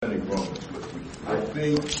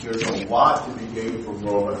think there's a lot to be gained from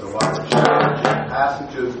Romans, a lot of challenging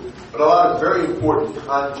passages, but a lot of very important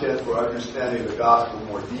content for understanding the gospel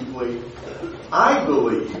more deeply. I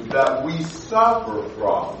believe that we suffer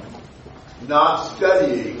from not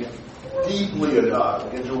studying deeply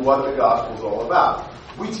enough into what the gospel is all about.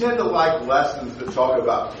 We tend to like lessons that talk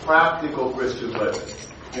about practical Christian living.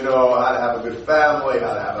 You know, how to have a good family,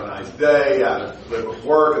 how to have a nice day, how to live at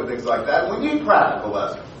work, and things like that. We need practical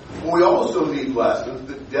lessons. But we also need lessons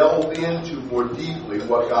that delve into more deeply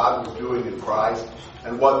what God was doing in Christ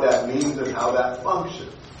and what that means and how that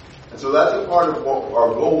functions. And so that's a part of what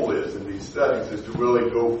our goal is in these studies, is to really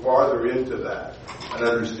go farther into that and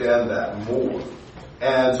understand that more.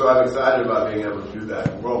 And so I'm excited about being able to do that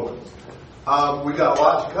in Romans. We got a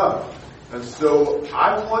lot to cover. And so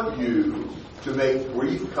I want you to make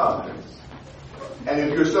brief comments. And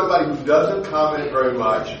if you're somebody who doesn't comment very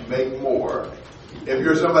much, make more. If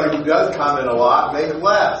you're somebody who does comment a lot, make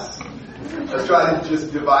less. Let's try to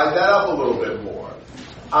just divide that up a little bit more.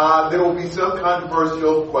 There will be some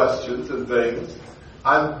controversial questions and things.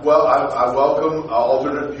 I welcome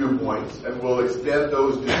alternate viewpoints, and we'll extend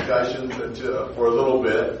those discussions for a little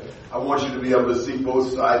bit. I want you to be able to see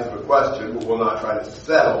both sides of a question, but we'll not try to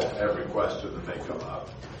settle every question that may come up.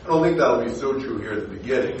 I don't think that'll be so true here at the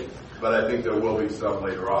beginning, but I think there will be some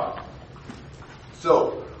later on.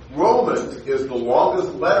 So, Romans is the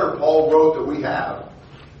longest letter Paul wrote that we have,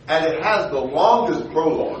 and it has the longest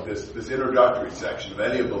prologue, this introductory section of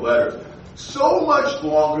any of the letters, so much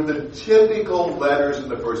longer than typical letters in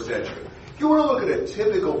the first century. If you want to look at a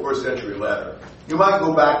typical first century letter, you might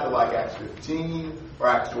go back to like Acts 15 or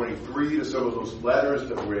Acts 23 to some of those letters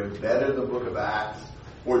that were embedded in the book of Acts,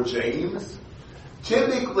 or James.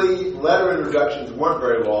 Typically, letter introductions weren't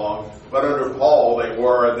very long, but under Paul they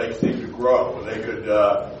were, and they seemed to grow. They could,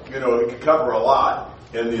 it could cover a lot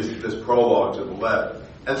in this prologue to the letter.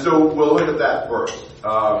 And so we'll look at that first.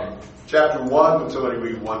 Chapter 1, would somebody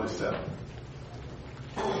read 1 to 7?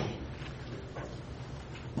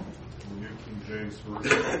 New King James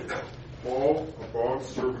Version. Paul, a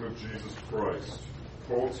bondservant of Jesus Christ,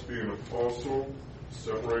 called to be an apostle,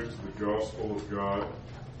 separated to the gospel of God,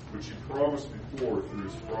 which he promised before through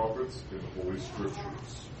his prophets in the Holy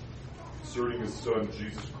Scriptures, concerning his Son,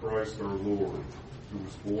 Jesus Christ our Lord, who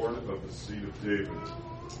was born of the seed of David,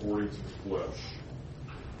 according to the flesh,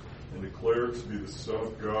 and declared to be the Son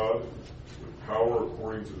of God, with power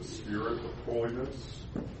according to the Spirit of holiness,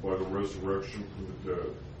 by the resurrection from the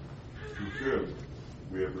dead. Through him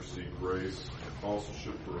we have received grace and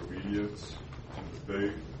apostleship for obedience to the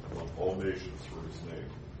faith among all nations for his name,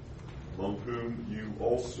 among whom you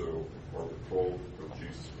also are the called of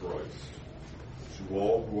Jesus Christ. To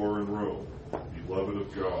all who are in Rome, beloved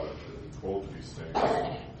of God, and called to be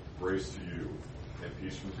saints, grace to you, and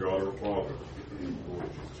peace from God our Father, and the Lord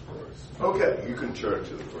Jesus Christ. Okay, you can turn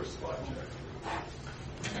to the first slide,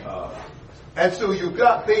 Jack. And so you've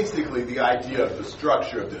got basically the idea of the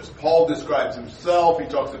structure of this. Paul describes himself, he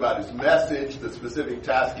talks about his message, the specific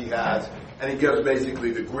task he has, and he gives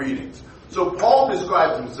basically the greetings. So Paul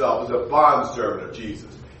describes himself as a bondservant of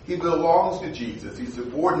Jesus. He belongs to Jesus. He's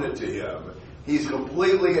subordinate to him. He's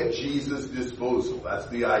completely at Jesus' disposal. That's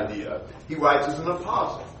the idea. He writes as an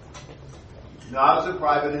apostle, not as a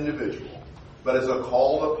private individual, but as a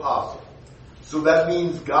called apostle. So that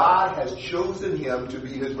means God has chosen him to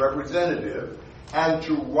be his representative and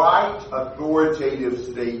to write authoritative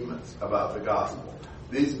statements about the gospel.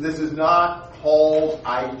 This is not Paul's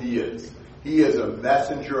ideas. He is a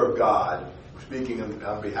messenger of God, speaking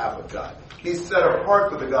on behalf of God. He's set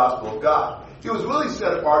apart for the gospel of God. He was really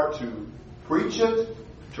set apart to preach it,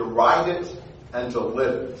 to write it, and to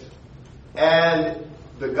live it. And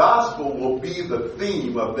the gospel will be the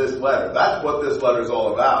theme of this letter. That's what this letter is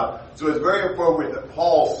all about. So it's very appropriate that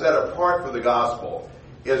Paul, set apart for the gospel,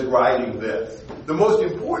 is writing this. The most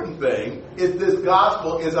important thing is this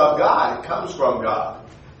gospel is of God. It comes from God.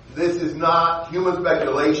 This is not human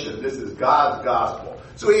speculation. This is God's gospel.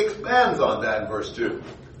 So he expands on that in verse 2.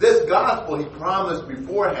 This gospel he promised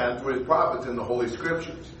beforehand through his prophets in the Holy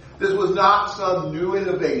Scriptures. This was not some new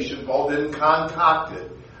innovation. Paul didn't concoct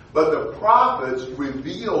it. But the prophets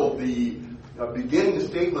revealed the beginning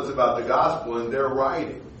statements about the gospel in their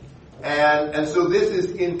writing. And so this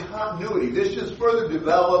is in continuity. This just further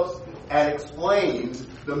develops and explains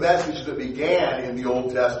the message that began in the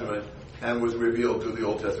Old Testament and was revealed through the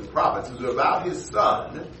Old Testament prophets. It's about his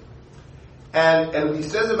son. And he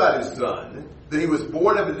says about his son that he was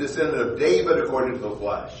born of a descendant of David according to the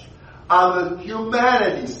flesh. On the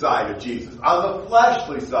humanity side of Jesus, on the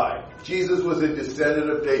fleshly side, Jesus was a descendant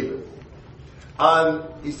of David.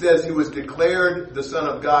 He says he was declared the Son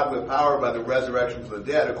of God with power by the resurrection from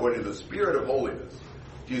the dead according to the Spirit of holiness,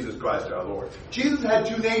 Jesus Christ our Lord. Jesus had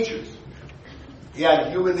two natures. He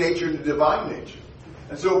had human nature and divine nature.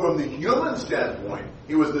 And so from the human standpoint,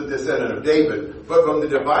 he was the descendant of David. But from the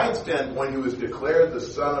divine standpoint, he was declared the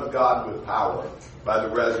Son of God with power by the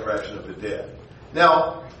resurrection of the dead.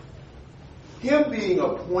 Now, him being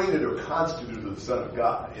appointed or constituted the Son of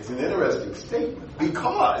God is an interesting statement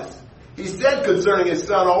because he said concerning his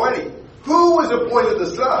Son already, who was appointed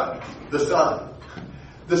the Son? The Son.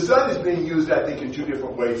 The Son is being used, I think, in two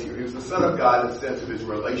different ways here. He was the Son of God in the sense of his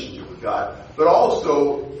relationship with God, but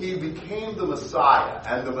also he became the Messiah,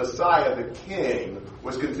 and the Messiah, the King,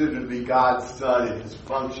 was considered to be God's Son in his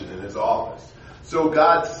function, in his office. So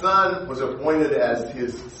God's Son was appointed as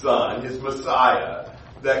his Son, his Messiah,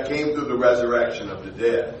 that came through the resurrection of the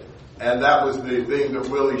dead. And that was the thing that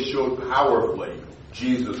really showed powerfully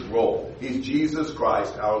Jesus' role. He's Jesus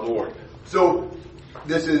Christ our Lord. So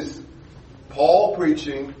this is Paul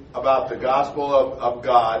preaching about the gospel of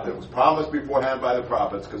God that was promised beforehand by the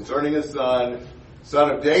prophets concerning his Son,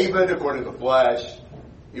 Son of David according to the flesh.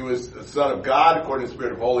 He was the Son of God according to the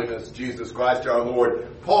Spirit of holiness, Jesus Christ our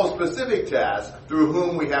Lord. Paul's specific task, through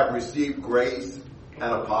whom we have received grace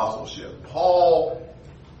and apostleship. Paul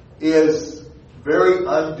is very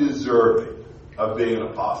undeserving of being an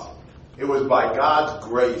apostle. It was by God's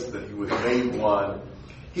grace that he was made one.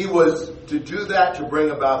 He was to do that to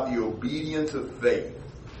bring about the obedience of faith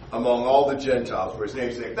among all the Gentiles for his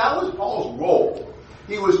name's sake. That was Paul's role.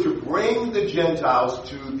 He was to bring the Gentiles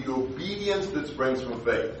to the obedience that springs from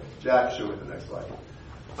faith. Jack, show me the next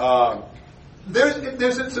slide.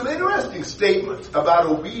 There's some interesting statements about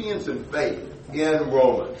obedience and faith in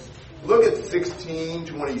Romans. Look at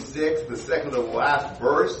 16:26, the second to the last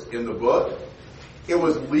verse in the book. It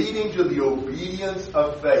was leading to the obedience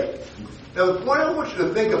of faith. Now, the point I want you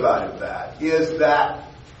to think about is that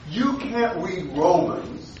you can't read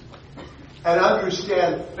Romans and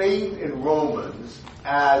understand faith in Romans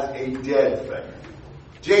as a dead faith.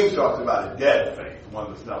 James talks about a dead faith,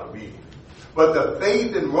 one that's not obedient. But the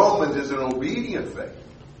faith in Romans is an obedient faith.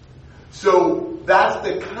 So that's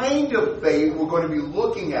the kind of faith we're going to be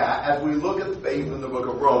looking at as we look at faith in the book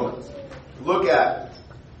of Romans. Look at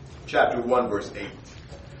chapter 1, verse 8.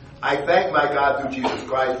 I thank my God through Jesus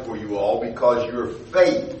Christ for you all because your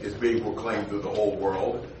faith is being proclaimed through the whole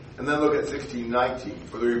world. And then look at 16:19.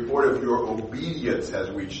 For the report of your obedience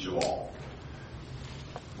has reached you all.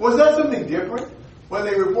 Was that something different? When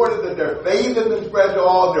they reported that their faith had been spread to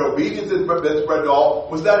all, their obedience had been spread to all,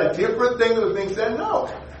 was that a different thing that was being said? No.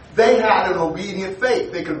 They had an obedient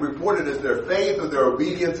faith. They could report it as their faith or their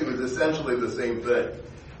obedience. It was essentially the same thing.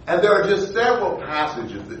 And there are just several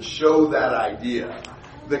passages that show that idea.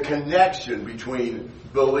 The connection between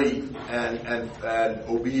belief and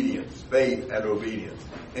obedience, faith and obedience.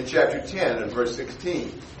 In chapter 10 and verse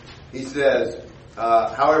 16, he says,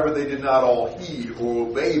 however, they did not all heed or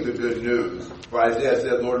obey the good news. For Isaiah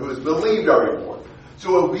said, Lord, who has believed our report?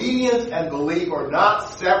 So obedience and belief are not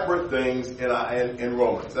separate things in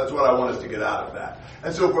Romans. That's what I want us to get out of that.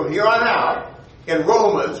 And so from here on out, in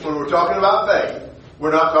Romans, when we're talking about faith,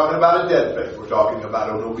 we're not talking about a dead faith. We're talking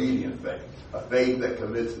about an obedient faith. A faith that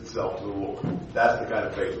commits itself to the Lord. That's the kind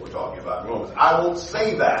of faith we're talking about in Romans. I won't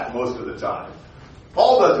say that most of the time.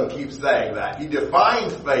 Paul doesn't keep saying that. He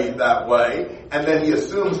defines faith that way, and then he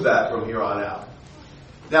assumes that from here on out.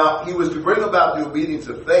 Now, he was to bring about the obedience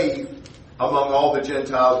of faith among all the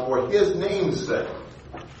Gentiles for his name's sake.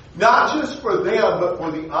 Not just for them, but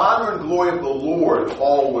for the honor and glory of the Lord,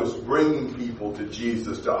 Paul was bringing people to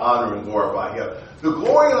Jesus to honor and glorify him. The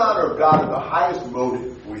glory and honor of God are the highest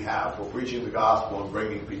motive we have for preaching the gospel and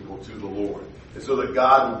bringing people to the Lord. It's so that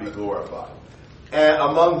God would be glorified. And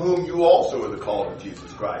among whom you also are the called of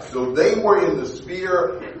Jesus Christ. So they were in the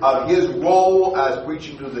sphere of his role as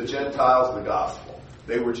preaching to the Gentiles the gospel.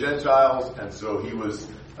 They were Gentiles, and so he was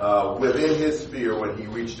within his sphere when he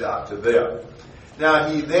reached out to them. Now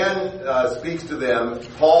he then speaks to them,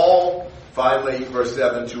 Paul, finally, verse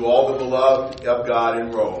 7, to all the beloved of God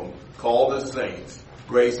in Rome, called as saints,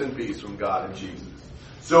 grace and peace from God and Jesus.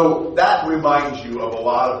 So that reminds you of a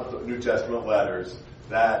lot of New Testament letters,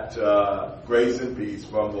 that grace and peace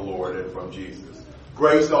from the Lord and from Jesus.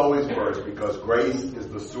 Grace always first, because grace is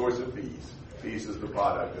the source of peace. Peace is the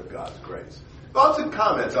product of God's grace. Thoughts and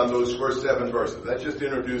comments on those first 7 verses? That's just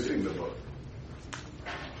introducing the book.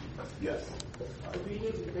 Yes?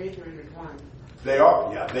 Obedience and faith are intertwined. They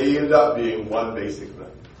are, yeah. They end up being one basic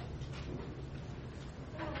thing.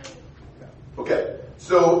 Okay,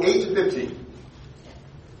 so 8 to 15.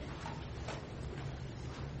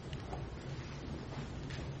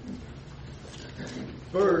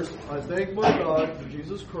 First, I thank my God for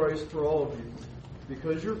Jesus Christ for all of you,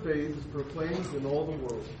 because your faith is proclaimed in all the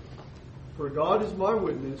world. For God is my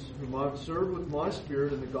witness, whom I have served with my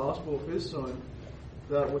spirit in the gospel of his Son,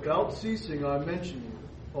 that without ceasing I mention you,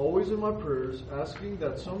 always in my prayers, asking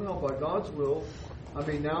that somehow by God's will I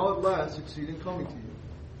may now at last succeed in coming to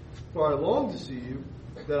you. For I long to see you,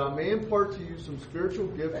 that I may impart to you some spiritual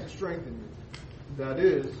gift to strengthen you. That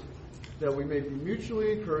is, that we may be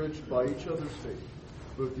mutually encouraged by each other's faith,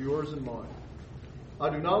 both yours and mine. I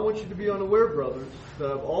do not want you to be unaware, brothers, that I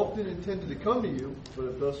have often intended to come to you, but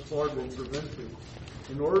have thus far been prevented,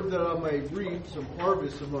 in order that I may reap some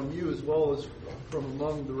harvest among you as well as from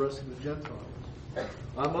among the rest of the Gentiles.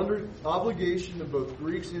 I am under obligation to both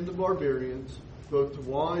Greeks and to barbarians, both to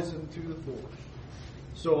wise and to the foolish.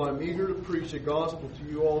 So I am eager to preach the gospel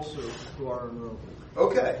to you also who are in Rome.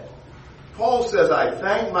 Okay. Paul says, I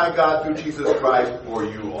thank my God through Jesus Christ for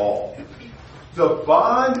you all. The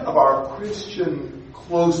bond of our Christian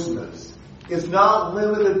closeness is not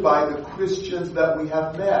limited by the Christians that we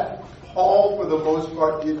have met. Paul, for the most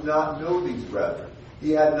part, did not know these brethren.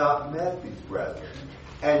 He had not met these brethren.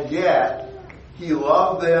 And yet, he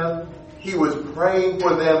loved them. He was praying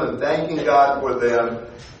for them and thanking God for them.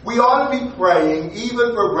 We ought to be praying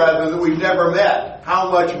even for brethren that we've never met. How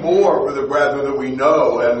much more for the brethren that we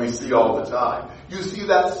know and we see all the time. You see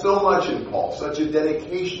that so much in Paul, such a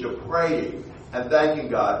dedication to praying and thanking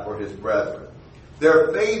God for his brethren.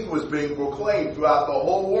 Their faith was being proclaimed throughout the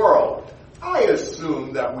whole world. I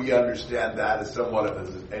assume that we understand that as somewhat of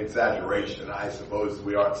an exaggeration. I suppose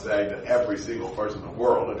we aren't saying that every single person in the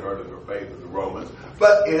world had heard of their faith in the Romans,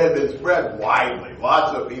 but it had been spread widely.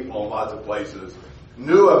 Lots of people in lots of places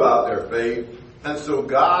knew about their faith. And so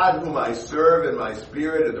God, whom I serve in my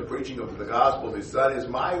spirit in the preaching of the gospel of his Son, is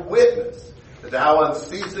my witness that how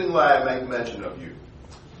unceasingly I make mention of you.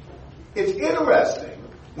 It's interesting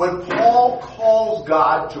when Paul calls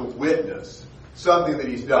God to witness something that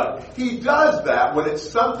he's done. He does that when it's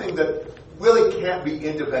something that really can't be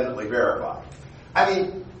independently verified. I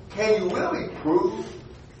mean, can you really prove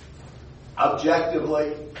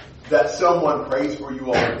objectively that someone prays for you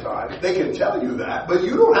all the time? They can tell you that, but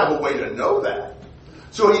you don't have a way to know that.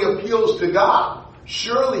 So he appeals to God.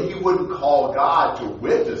 Surely he wouldn't call God to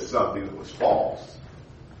witness something that was false.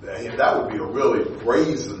 That would be a really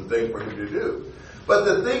brazen thing for him to do. But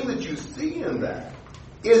the thing that you see in that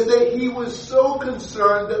is that he was so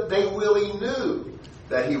concerned that they really knew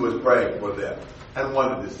that he was praying for them and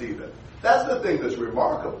wanted to see them. That's the thing that's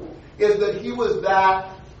remarkable, is that he was that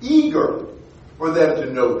eager for them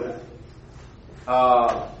to know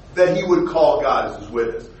that he would call God as his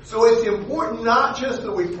witness. So it's important not just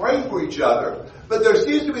that we pray for each other, but there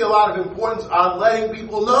seems to be a lot of importance on letting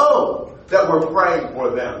people know that we're praying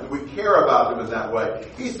for them, that we care about them in that way.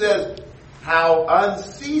 He says, how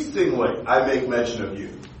unceasingly I make mention of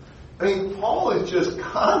you. I mean, Paul is just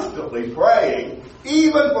constantly praying,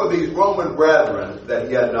 even for these Roman brethren that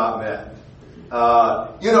he had not met.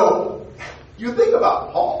 You think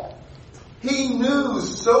about Paul. He knew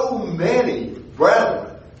so many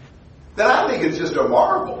brethren that I think it's just a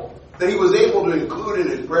marvel that he was able to include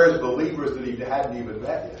in his prayers believers that he hadn't even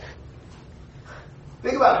met yet.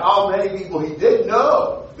 Think about how many people he did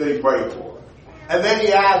know that he prayed for. And then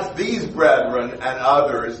he adds these brethren and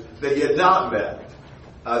others that he had not met.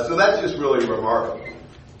 So that's just really remarkable.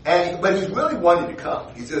 But he's really wanting to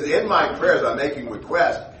come. He says, in my prayers I'm making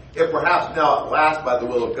request, if perhaps now at last by the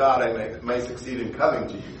will of God I may succeed in coming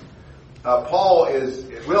to you. Paul is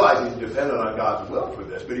realizing he's dependent on God's will for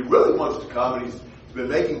this, but he really wants to come, and he's been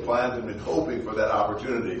making plans and been hoping for that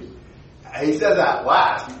opportunity. And he says at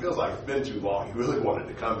last, he feels like it's been too long. He really wanted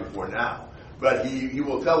to come before now. But he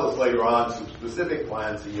will tell us later on some specific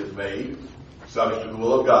plans he has made, subject to the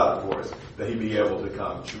will of God, of course, that he be able to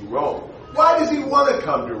come to Rome. Why does he want to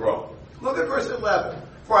come to Rome? Look at verse 11.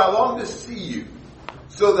 For I long to see you,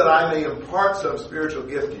 so that I may impart some spiritual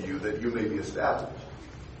gift to you, that you may be established.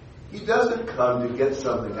 He doesn't come to get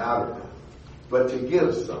something out of them, but to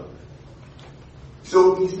give something.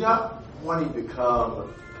 So he's not wanting to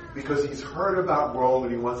come because he's heard about Rome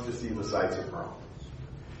and he wants to see the sights of Rome.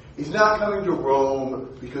 He's not coming to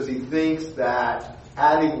Rome because he thinks that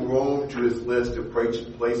adding Rome to his list of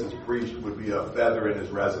places preached would be a feather in his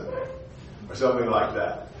resume or something like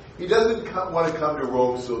that. He doesn't want to come to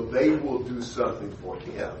Rome so they will do something for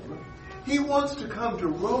him. He wants to come to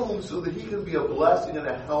Rome so that he can be a blessing and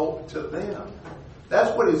a help to them.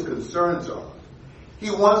 That's what his concerns are.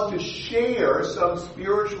 He wants to share some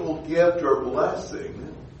spiritual gift or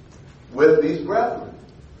blessing with these brethren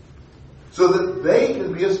so that they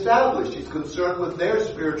can be established. He's concerned with their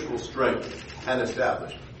spiritual strength and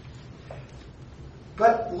establishment.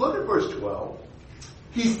 But look at verse 12.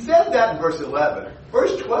 He said that in verse 11.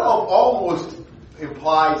 Verse 12 almost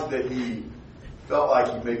implies that he felt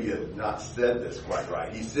like he maybe had not said this quite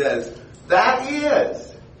right. He says, that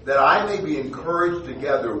is, that I may be encouraged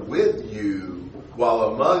together with you,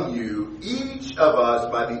 while among you, each of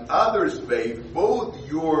us by the other's faith, both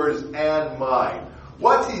yours and mine.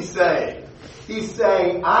 What's he saying? He's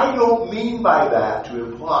saying, I don't mean by that to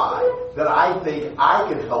imply that I think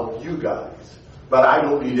I can help you guys, but I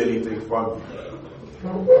don't need anything from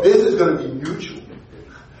you. This is going to be mutual.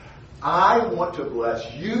 I want to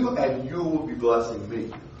bless you, and you will be blessing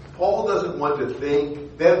me. Paul doesn't want them to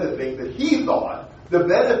think that he thought the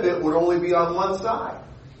benefit would only be on one side.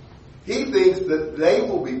 He thinks that they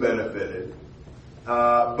will be benefited,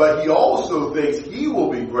 but he also thinks he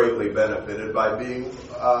will be greatly benefited by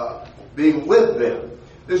being with them.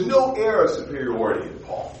 There's no air of superiority in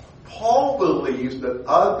Paul. Paul believes that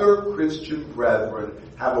other Christian brethren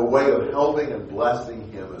have a way of helping and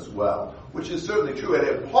blessing him as well, which is certainly true. And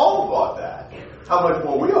if Paul thought that, how much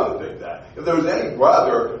more we ought to think that. If there was any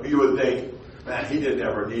brother who you would think, man, he didn't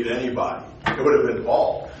ever need anybody, it would have been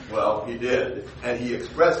Paul. Well, he did, and he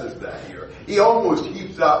expresses that here. He almost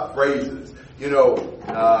heaps up phrases.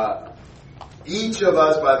 Each of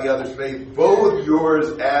us by the other's faith, both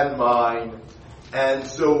yours and mine. And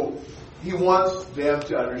so he wants them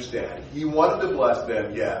to understand. He wanted to bless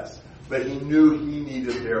them, yes, but he knew he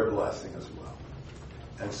needed their blessing as well.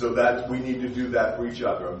 And so we need to do that for each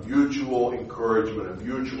other, a mutual encouragement, a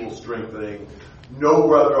mutual strengthening. No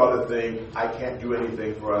brother ought to think, I can't do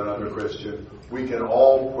anything for another Christian. We can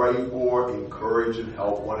all pray for, encourage, and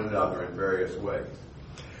help one another in various ways.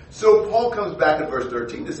 So Paul comes back in verse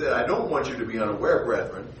 13 to say, I don't want you to be unaware,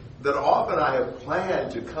 brethren, that often I have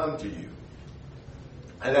planned to come to you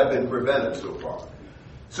and have been prevented so far.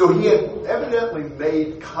 So he had evidently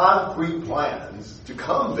made concrete plans to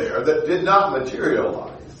come there that did not materialize.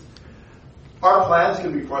 Our plans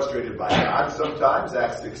can be frustrated by God sometimes,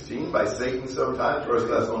 Acts 16, by Satan sometimes, 1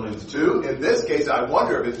 Thessalonians 2. In this case, I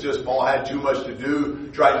wonder if it's just Paul had too much to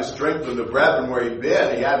do, trying to strengthen the brethren where he'd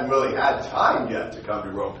been. He hadn't really had time yet to come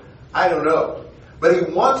to Rome. I don't know. But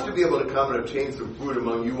he wants to be able to come and obtain some fruit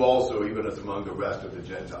among you also, even as among the rest of the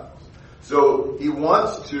Gentiles. So he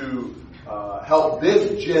wants to help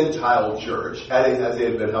this Gentile church, as they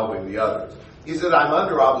had been helping the others. He said, I'm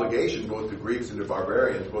under obligation both to Greeks and to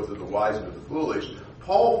barbarians, both to the wise and to the foolish.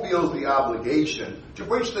 Paul feels the obligation to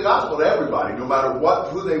preach the gospel to everybody, no matter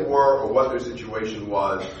who they were or what their situation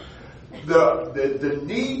was. The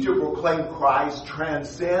need to proclaim Christ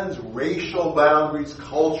transcends racial boundaries,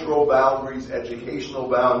 cultural boundaries, educational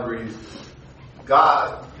boundaries.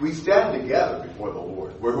 God, we stand together before the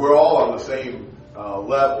Lord. We're all on the same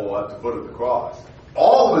level at the foot of the cross.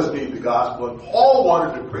 All of us need the gospel, and Paul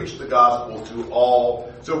wanted to preach the gospel to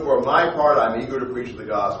all. So for my part, I'm eager to preach the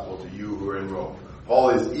gospel to you who are in Rome.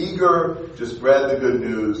 Paul is eager to spread the good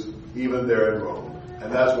news, even there in Rome. And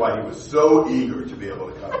that's why he was so eager to be able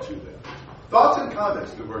to come to them. Thoughts and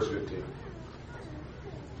comments to verse 15?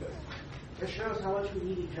 Yes. It shows how much we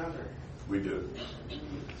need each other. We do.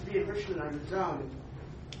 To be a Christian on its own,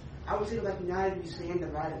 I would say like united we stand,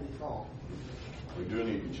 divided we fall. We do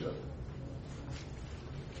need each other.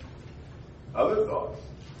 Other thoughts?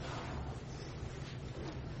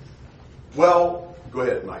 Well, go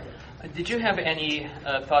ahead, Micah. Did you have any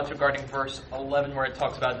thoughts regarding verse 11 where it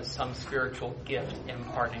talks about some spiritual gift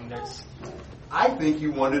imparting this? I think he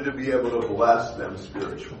wanted to be able to bless them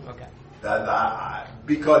spiritually. Okay.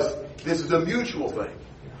 Because this is a mutual thing.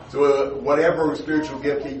 So whatever spiritual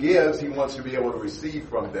gift he gives, he wants to be able to receive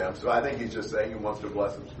from them. So I think he's just saying he wants to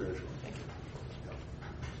bless them spiritually.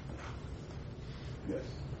 Yes.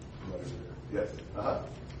 Yes. Uh-huh.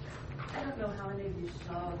 I don't know how many of you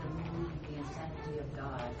saw the movie The Insanity of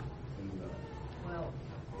God. Well,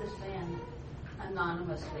 this man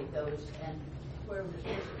anonymously goes and where was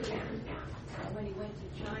this? When he went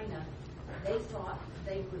to China, they thought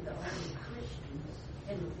they were the only Christians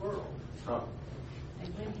in the world. Huh.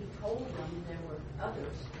 And when he told them there were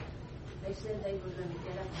others, they said they were going to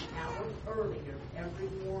get up an hour earlier every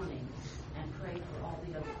morning and pray for all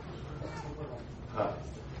the other Christians in the world. Huh.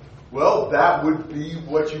 Well, that would be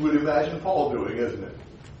what you would imagine Paul doing, isn't it?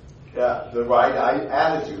 Yeah, the right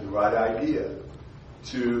attitude, the right idea.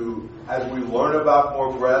 As we learn about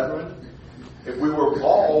more brethren, if we were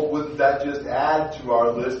Paul, wouldn't that just add to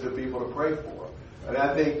our list of people to pray for? And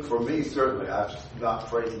I think for me, certainly, I've not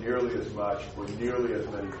prayed nearly as much for nearly as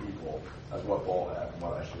many people as what Paul had and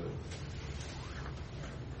what I should.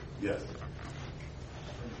 Yes?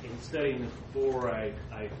 In studying this before, I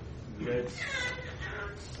read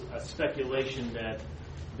a speculation that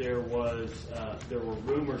there were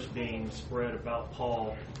rumors being spread about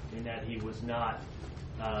Paul in that he was not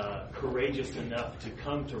courageous enough to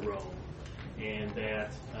come to Rome, and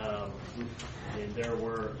that and there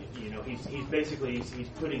were, he's basically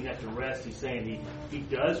putting that to rest. He's saying he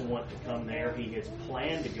does want to come there. He has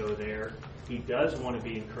planned to go there. He does want to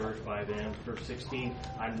be encouraged by them. Verse 16,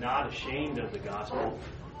 I'm not ashamed of the gospel,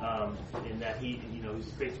 in that he's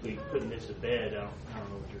basically putting this to bed. I don't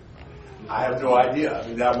know what you're. I have no idea. I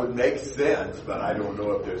mean, that would make sense, but I don't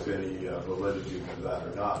know if there's any validity to that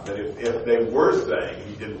or not. But if they were saying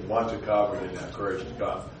he didn't want to come or didn't have courage to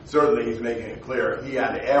come, certainly he's making it clear he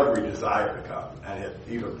had every desire to come and had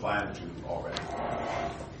even planned to already.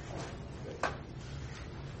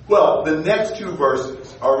 Well, the next two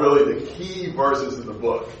verses are really the key verses in the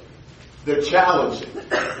book. They're challenging,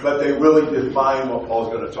 but they really define what Paul's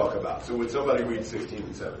going to talk about. So would somebody read 16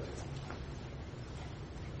 and 17?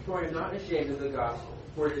 For I am not ashamed of the gospel,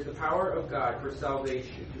 for it is the power of God for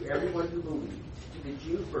salvation to everyone who believes, to the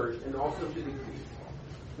Jew first and also to the Greek.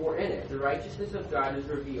 For in it the righteousness of God is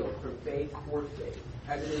revealed from faith for faith,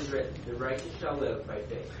 as it is written, the righteous shall live by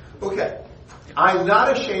faith. Okay, I'm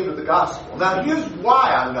not ashamed of the gospel. Now here's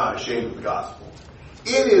why I'm not ashamed of the gospel.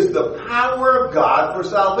 It is the power of God for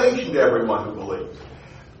salvation to everyone who believes.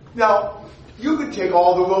 Now, you could take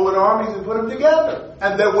all the Roman armies and put them together,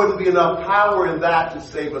 and there wouldn't be enough power in that to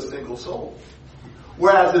save a single soul.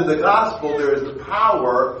 Whereas in the gospel, there is the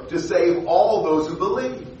power to save all those who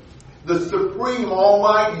believe. The supreme,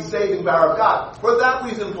 almighty, saving power of God. For that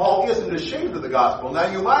reason, Paul isn't ashamed of the gospel.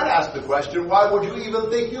 Now, you might ask the question, why would you even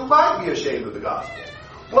think you might be ashamed of the gospel?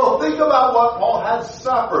 Well, think about what Paul had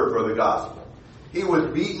suffered for the gospel. He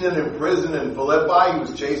was beaten and imprisoned in Philippi. He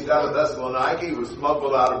was chased out of Thessalonica. He was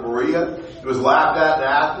smuggled out of Berea. He was laughed at in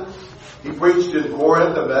Athens. He preached in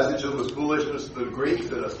Corinth a message that was foolishness to the Greeks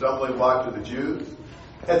and a stumbling block to the Jews,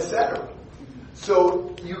 etc.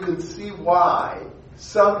 So you can see why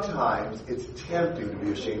sometimes it's tempting to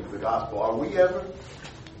be ashamed of the gospel. Are we ever?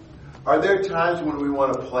 Are there times when we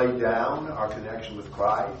want to play down our connection with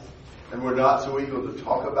Christ and we're not so eager to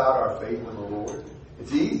talk about our faith in the Lord?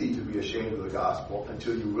 It's easy to be ashamed of the gospel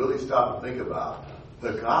until you really stop and think about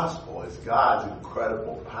the gospel is God's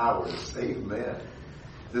incredible power to save men,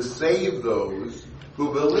 to save those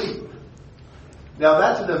who believe. Now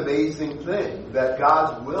that's an amazing thing, that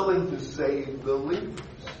God's willing to save believers.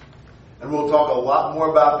 And we'll talk a lot more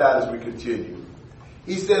about that as we continue.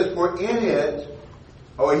 He says, for in it,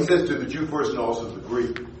 he says to the Jew first and also the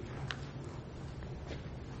Greek,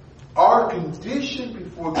 our condition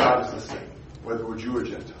before God is the same. Whether we're Jew or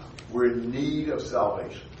Gentile, we're in need of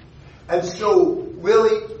salvation. And so,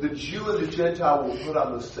 really, the Jew and the Gentile were put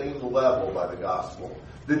on the same level by the gospel.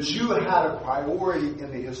 The Jew had a priority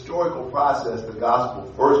in the historical process. The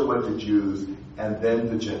gospel first went to Jews and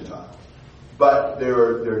then to Gentiles. But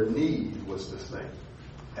their need was the same.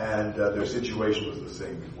 And their situation was the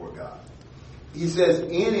same before God. He says,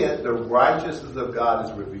 in it, the righteousness of God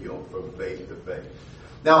is revealed from faith to faith.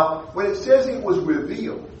 Now, when it says it was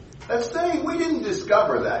revealed, that's saying we didn't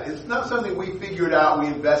discover that. It's not something we figured out, we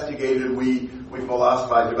investigated, we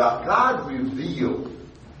philosophized about. God revealed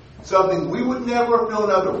something we would never have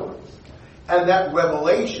known otherwise. And that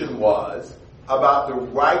revelation was about the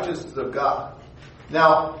righteousness of God.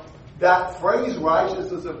 Now, that phrase,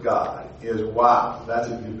 righteousness of God, is wow. That's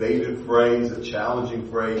a debated phrase, a challenging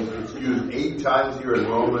phrase. It's used 8 times here in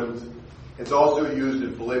Romans. It's also used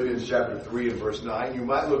in Philippians chapter 3 and verse 9. You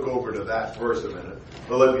might look over to that verse a minute.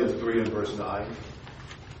 Philippians 3 and verse 9.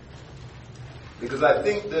 Because I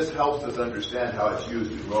think this helps us understand how it's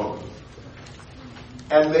used in Romans.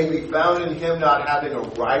 And may be found in him not having a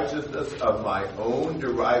righteousness of my own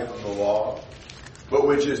derived from the law, but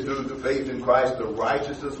which is through the faith in Christ, the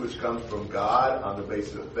righteousness which comes from God on the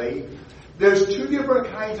basis of faith. There's 2 different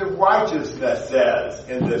kinds of righteousness says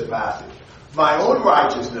in this passage. My own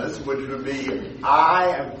righteousness, which would be,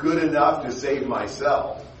 I am good enough to save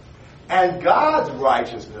myself. And God's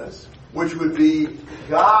righteousness, which would be,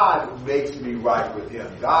 God makes me right with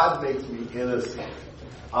him. God makes me innocent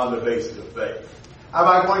on the basis of faith. Am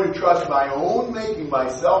I going to trust my own making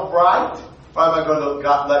myself right? Or am I going to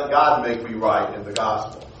let God make me right in the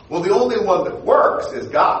gospel? Well, the only one that works is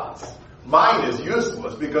God's. Mine is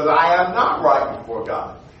useless because I am not right before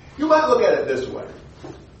God. You might look at it this way.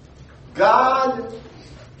 God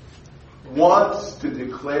wants to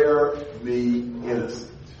declare me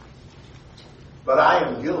innocent, but I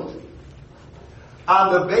am guilty.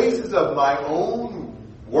 On the basis of my own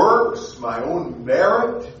works, my own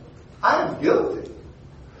merit, I am guilty.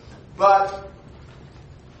 But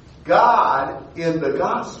God, in the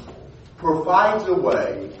gospel, provides a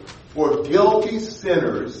way for guilty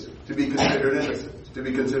sinners to be considered innocent, to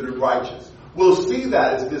be considered righteous. We'll see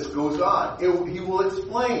that as this goes on. He will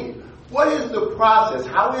explain what is the process.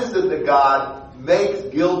 How is it that God makes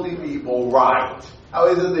guilty people right? How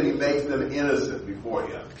is it that he makes them innocent before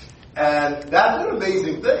him? And that's an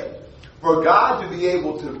amazing thing. For God to be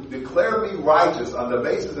able to declare me righteous on the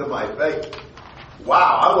basis of my faith.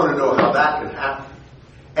 Wow, I want to know how that can happen.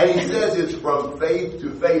 And he says it's from faith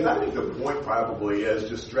to faith. I think the point probably is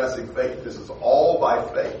just stressing faith. This is all by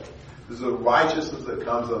faith. This is a righteousness that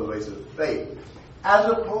comes on the basis of faith, as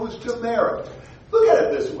opposed to merit. Look at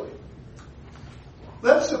it this way.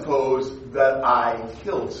 Let's suppose that I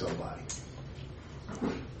killed somebody.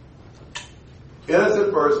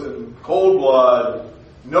 Innocent person, cold blood,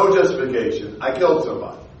 no justification. I killed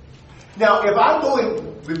somebody. Now, if I go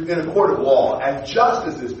in a court of law and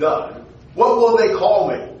justice is done, what will they call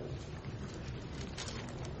me?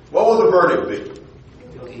 What will the verdict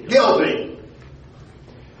be? Guilty.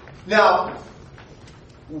 Now,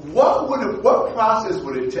 what process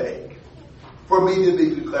would it take for me to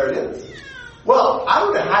be declared innocent? Well, I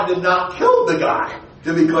would have had to not kill the guy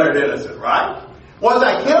to be declared innocent, right? Once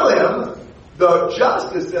I kill him, the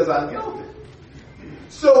justice says I'm guilty.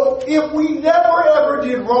 So if we never ever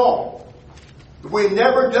did wrong, if we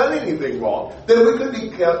never done anything wrong, then we could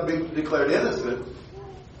be declared innocent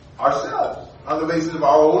ourselves on the basis of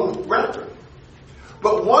our own record.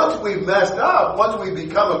 But once we've messed up, once we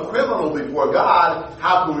become a criminal before God,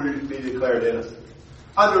 how can we be declared innocent?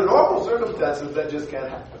 Under normal circumstances, that just can't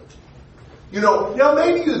happen. Now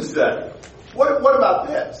maybe you'd say, what about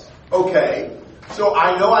this? Okay, so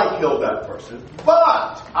I know I killed that person,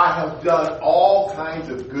 but I have done all kinds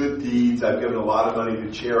of good deeds. I've given a lot of money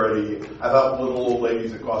to charity. I've helped little old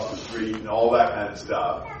ladies across the street and all that kind of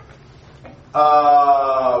stuff.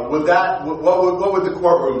 What would the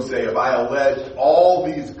courtroom say if I alleged all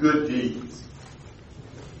these good deeds?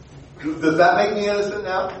 Does that make me innocent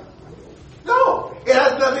now? No, it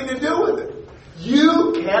has nothing to do with it.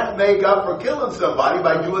 You can't make up for killing somebody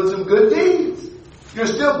by doing some good deeds. You're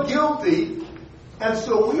still guilty, and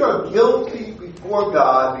so we are guilty before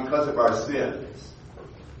God because of our sins.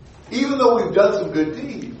 Even though we've done some good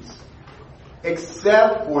deeds,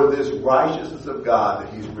 except for this righteousness of God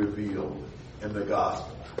that he's revealed in the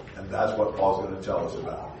gospel. And that's what Paul's going to tell us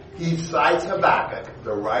about. He cites Habakkuk,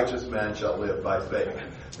 the righteous man shall live by faith.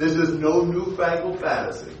 This is no newfangled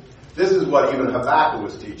fantasy. This is what even Habakkuk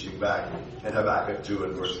was teaching back in Habakkuk 2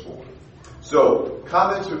 and verse 4. So,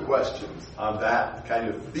 comments or questions on that kind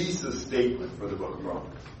of thesis statement for the book of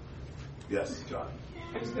Romans? Yes, John.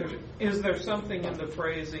 Is there something in the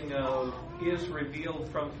phrasing of is revealed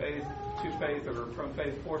from faith to faith or from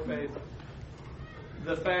faith for faith?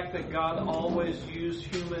 The fact that God always used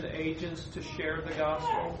human agents to share the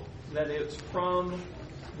gospel, that it's from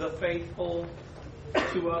the faithful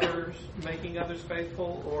to others, making others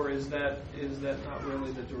faithful, or is that not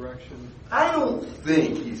really the direction? I don't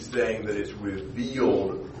think he's saying that it's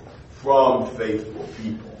revealed from faithful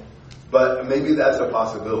people, but maybe that's a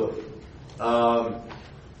possibility.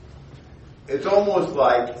 It's almost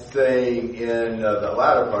like saying in the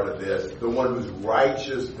latter part of this, the one who's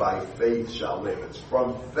righteous by faith shall live. It's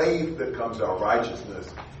from faith that comes our righteousness,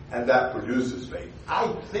 and that produces faith.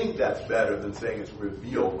 I think that's better than saying it's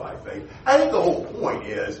revealed by faith. I think the whole point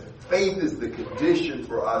is faith is the condition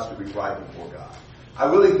for us to be right before God.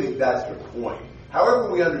 I really think that's the point.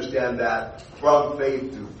 However we understand that from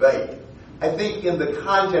faith to faith, I think in the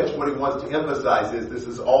context what he wants to emphasize is this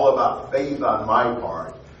is all about faith on my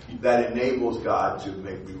part that enables God to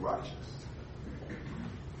make me righteous.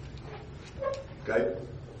 Okay?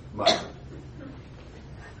 Mike.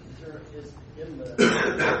 Is in the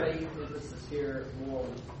faith emphasis here more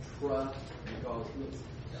trust? Because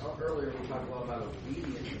earlier we talked a lot about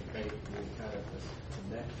obedience and faith being kind of this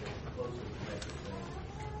connection, closer connected thing.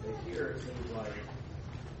 But here it seems like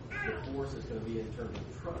the force is going to be in terms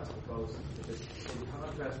of trust, because if it's in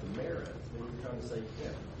contrast to merit, then you're trying to say you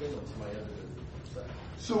can't begin with somebody other than yourself.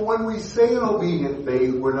 So when we say an obedient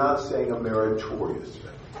faith, we're not saying a meritorious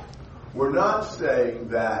faith. We're not saying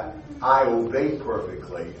that I obey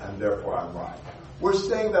perfectly and therefore I'm right. We're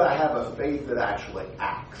saying that I have a faith that actually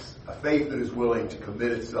acts, a faith that is willing to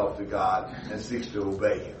commit itself to God and seeks to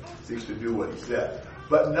obey Him, seeks to do what He said,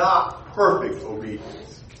 but not perfect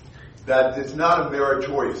obedience. That it's not a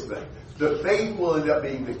meritorious thing. The faith will end up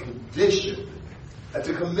being the condition. That's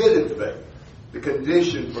a committed faith, the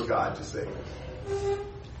condition for God to save us.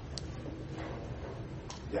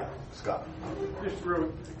 Yeah, Scott. Just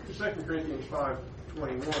real, 2 Corinthians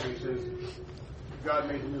 5:21, he says, God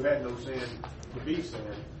made him who had no sin to be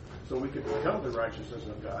sin, so we could become the righteousness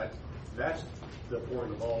of God. That's the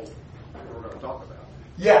point of all we're going to talk about.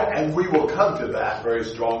 Yeah, and we will come to that very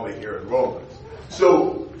strongly here in Romans.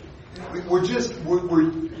 So we're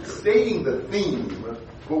stating the theme,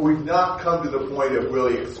 but we've not come to the point of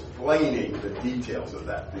really explaining the details of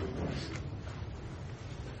that theme.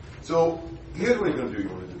 So here's what he's going to do. You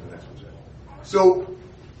want to do the next one, Jay? So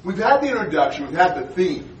we've had the introduction, we've had the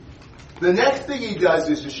theme. The next thing he does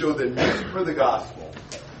is to show the need for the gospel.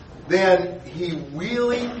 Then he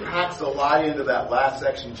really packs a lot into that last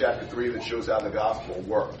section, chapter 3, that shows how the gospel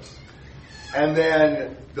works. And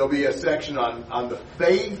then there'll be a section on the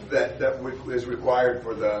faith that is required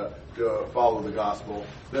to follow the gospel.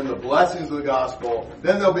 Then the blessings of the gospel.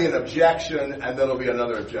 Then there'll be an objection, and then there'll be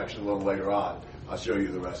another objection a little later on. I'll show you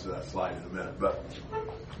the rest of that slide in a minute.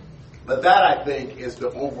 But that, I think, is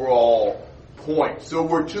the overall point. So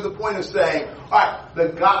we're to the point of saying, all right,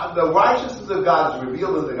 the righteousness of God is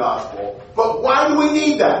revealed in the gospel, but why do we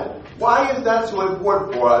need that? Why is that so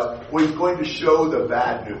important for us when he's going to show the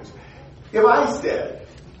bad news? If I said,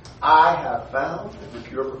 I have found the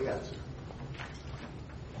cure for cancer,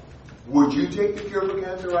 would you take the cure for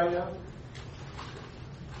cancer right now?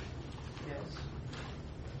 Yes.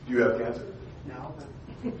 Do you have cancer? No.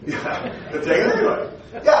 Yeah, take it anyway.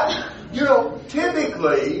 Yeah,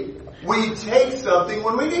 typically we take something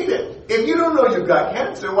when we need it. If you don't know you've got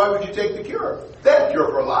cancer, why would you take the cure? They have a cure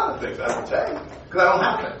for a lot of things, I would say, because I don't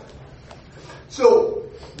have it. So,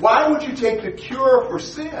 why would you take the cure for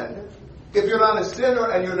sin if you're not a sinner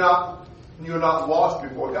and you're not lost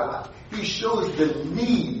before God? He shows the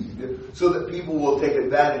need so that people will take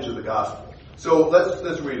advantage of the gospel. So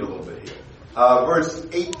let's read a little bit here. Verse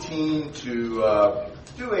 18 to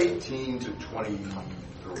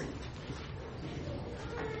 23.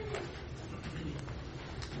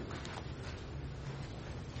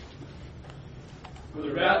 For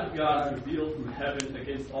the wrath of God is revealed from heaven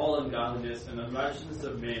against all ungodliness and unrighteousness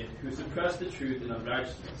of men who suppress the truth in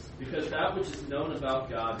unrighteousness, because that which is known about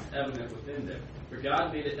God is evident within them, for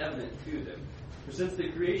God made it evident to them. For since the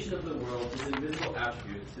creation of the world, his invisible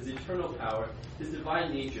attributes, his eternal power, his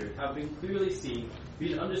divine nature, have been clearly seen,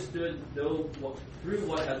 being understood through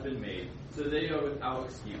what has been made, so they are without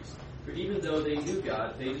excuse. For even though they knew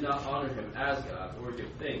God, they did not honor him as God or give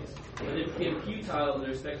thanks, but they became futile in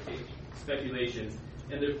their speculations,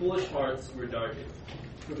 and their foolish hearts were darkened.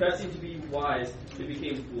 Professing to be wise, they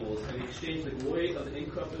became fools, and exchanged the glory of the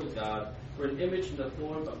incorruptible God for an image in the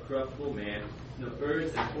form of corruptible man, and of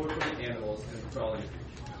birds and four-footed animals and crawling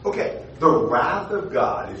creatures. Okay, the wrath of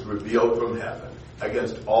God is revealed from heaven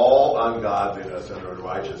against all ungodliness and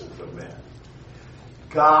unrighteousness of men.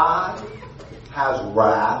 God has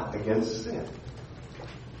wrath against sin.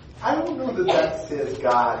 I don't know that says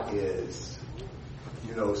God is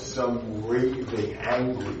some raving,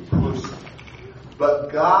 angry person.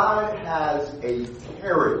 But God has a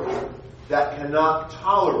character that cannot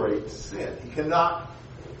tolerate sin. He cannot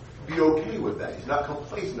be okay with that. He's not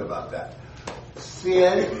complacent about that.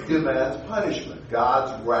 Sin demands punishment.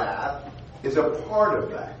 God's wrath is a part of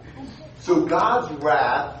that. So God's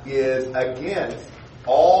wrath is against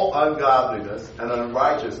all ungodliness and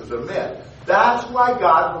unrighteousness of men. That's why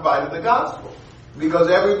God provided the gospel. Because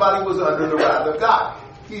everybody was under the wrath of God.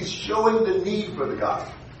 He's showing the need for the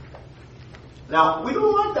gospel. Now, we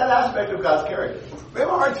don't like that aspect of God's character. We have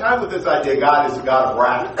a hard time with this idea God is a God of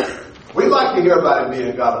wrath. We like to hear about him being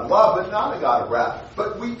a God of love, but not a God of wrath.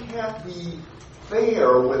 But we can't be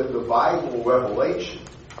fair with the Bible revelation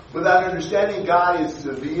without understanding God is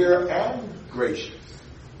severe and gracious.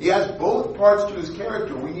 He has both parts to his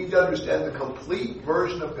character. We need to understand the complete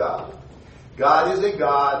version of God. God is a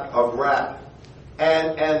God of wrath.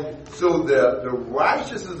 And so the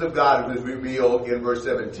righteousness of God is revealed in verse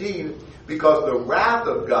 17 because the wrath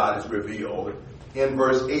of God is revealed in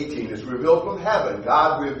verse 18. It's revealed from heaven.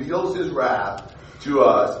 God reveals his wrath to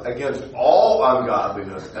us against all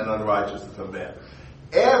ungodliness and unrighteousness of men.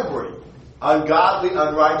 Every ungodly,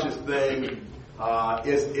 unrighteous thing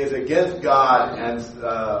is against God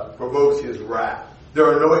and provokes his wrath. There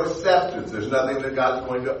are no exceptions. There's nothing that God's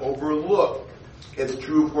going to overlook. It's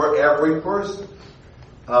true for every person.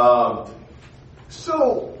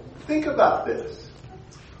 So, think about this.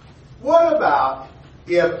 What about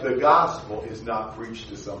if the gospel is not preached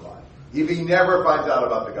to somebody? If he never finds out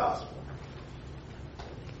about the gospel?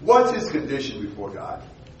 What's his condition before God?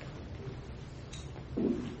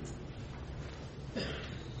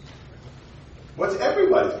 What's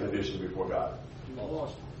everybody's condition before God?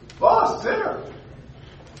 Lost, sinner,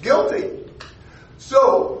 guilty.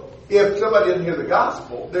 So, if somebody didn't hear the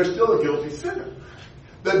gospel, they're still a guilty sinner.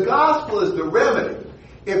 The gospel is the remedy.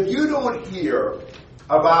 If you don't hear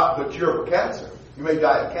about the cure for cancer, you may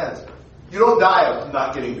die of cancer. You don't die of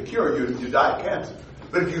not getting the cure. You die of cancer.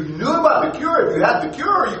 But if you knew about the cure, if you had the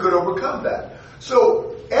cure, you could overcome that.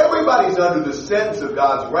 So everybody's under the sentence of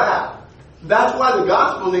God's wrath. That's why the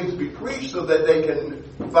gospel needs to be preached, so that they can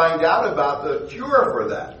find out about the cure for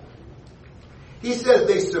that. He says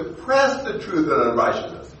they suppress the truth and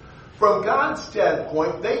unrighteousness. From God's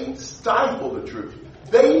standpoint, they stifle the truth.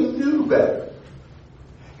 They knew better.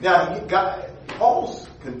 Now, Paul's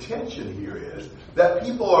contention here is that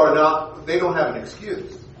people they don't have an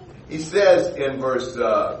excuse. He says in verse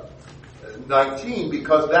 19,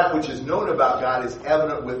 because that which is known about God is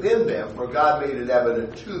evident within them, for God made it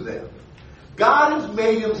evident to them. God has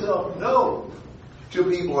made himself known to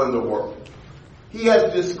people in the world. He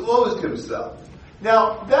has disclosed himself.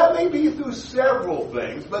 Now, that may be through several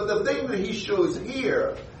things, but the thing that he shows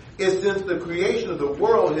here is since the creation of the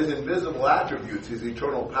world, his invisible attributes, his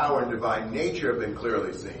eternal power and divine nature have been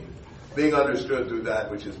clearly seen, being understood through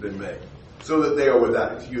that which has been made, so that they are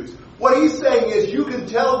without excuse. What he's saying is you can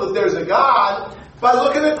tell that there's a God by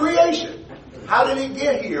looking at creation. How did he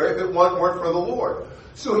get here if it weren't for the Lord?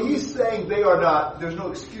 So he's saying there's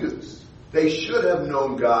no excuse. They should have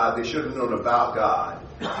known God, they should have known about God,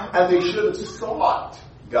 and they should have sought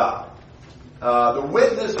God. The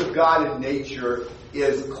witness of God in nature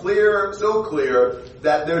is clear, so clear,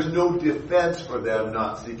 that there's no defense for them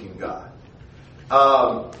not seeking God.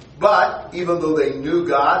 But even though they knew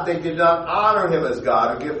God, they did not honor him as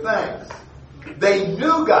God or give thanks. They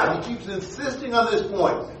knew God. He keeps insisting on this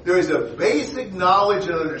point. There is a basic knowledge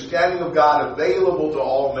and understanding of God available to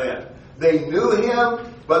all men. They knew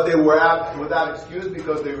him, but they were without excuse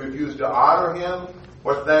because they refused to honor him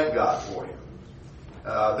or thank God for him.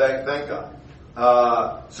 Thank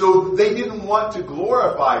God. So they didn't want to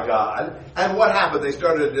glorify God. And what happened? They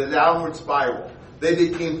started a downward spiral. They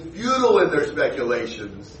became futile in their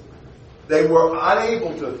speculations. They were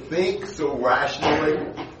unable to think so rationally.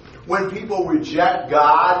 When people reject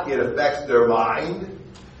God, it affects their mind.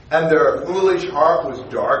 And their foolish heart was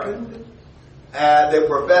darkened. And they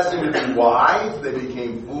professing to be wise, they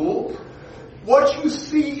became fools. What you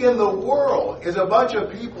see in the world is a bunch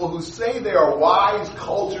of people who say they are wise,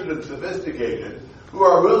 cultured, and sophisticated, who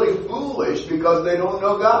are really foolish because they don't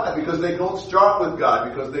know God, because they don't start with God,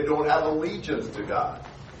 because they don't have allegiance to God.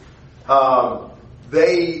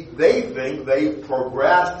 They think they've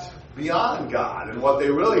progressed beyond God, and what they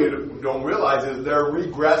really don't realize is they're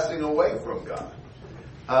regressing away from God.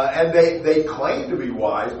 And they claim to be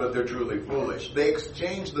wise, but they're truly foolish. They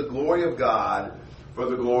exchange the glory of God for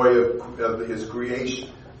the glory of his creation.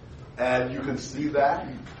 And you can see that.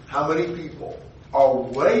 How many people are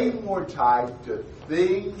way more tied to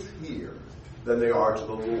things here than they are to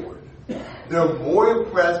the Lord. They're more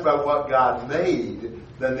impressed by what God made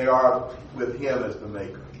than they are with him as the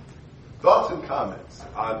maker. Thoughts and comments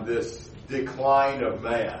on this decline of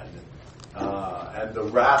man and the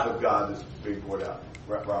wrath of God that's being poured out?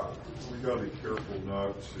 Robert. We've got to be careful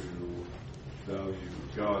not to value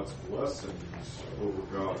God's blessings over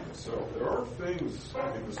God himself. There are things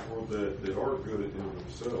in this world that are good in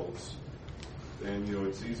themselves. And,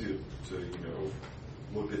 it's easy to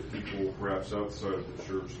look at people perhaps outside of the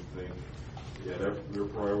church and think, their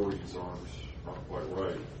priorities aren't quite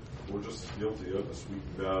right. We're just as guilty of this. We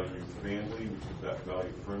can value family, we can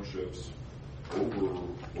value friendships over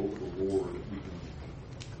the Lord. We can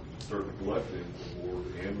start neglecting the Lord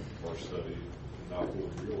and our study and not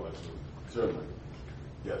fully realize it. Certainly.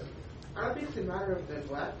 Yes. I don't think it's a matter of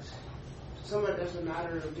neglect. Some of it is a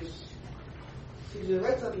matter of just, to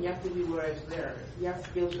neglect something, you have to be where it's there. You have to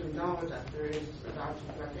be able to acknowledge that there is a God to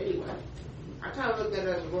neglect anyway. I kind of look at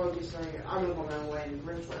it as a world just saying, I'm going to go my way in the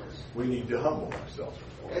first place. We need to humble ourselves.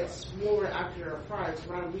 It's more after our pride.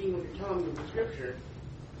 So when I'm reading what you're telling me in the scripture,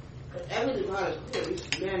 everything God is clear. At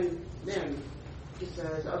least then he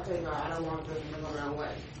says, okay, God, I don't want to go my own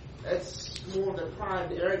way. It's more the pride,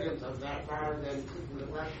 the arrogance of that rather than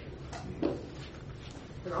neglect.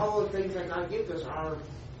 And all the things that God gives us are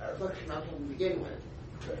a reflection of Him to begin with.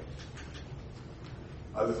 Okay.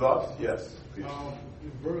 Other thoughts? Yes. In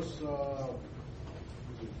verse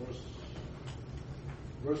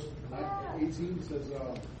 18 says,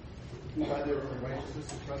 who by their righteousness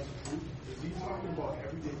suppress the truth. Is he talking about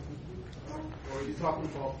everyday people? Or is he talking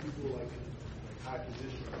about people like in high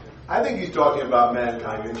position? I think he's talking about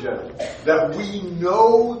mankind in general. That we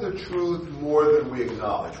know the truth more than we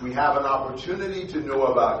acknowledge. We have an opportunity to know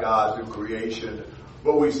about God through creation,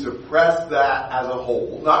 but we suppress that as a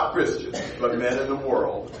whole. Not Christians, but men in the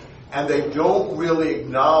world. and they don't really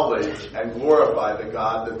acknowledge and glorify the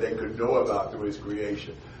God that they could know about through his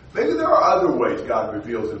creation. Maybe there are other ways God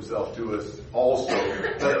reveals himself to us also,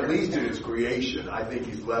 but at least in his creation, I think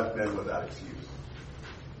he's left men without excuse.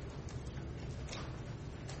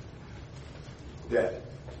 Dead.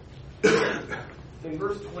 In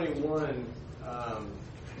verse 21,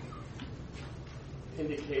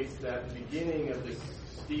 indicates that the beginning of this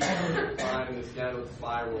steep climb and this downward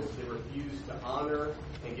spiral, they refuse to honor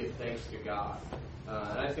and give thanks to God.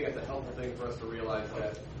 And I think that's a helpful thing for us to realize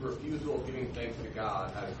that the refusal of giving thanks to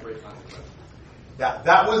God has great consequences. Yeah,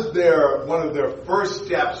 that was one of their first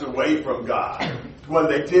steps away from God, when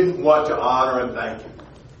they didn't want to honor and thank him.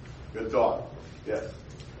 Good thought. Yes.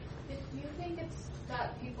 Do you think it's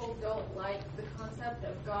that people don't like the concept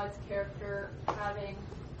of God's character having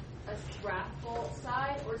a wrathful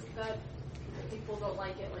side, or is that people don't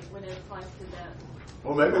like it like when it applies to them?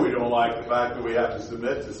 Well, maybe we don't like the fact that we have to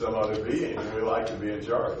submit to some other being and we like to be in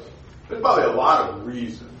charge. There's probably a lot of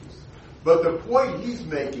reasons. But the point he's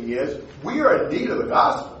making is we are in need of the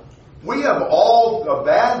gospel. We have all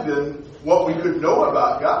abandoned what we could know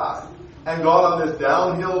about God and gone on this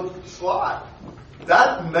downhill slide.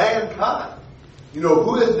 That's mankind. You know,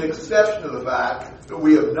 who is an exception to the fact that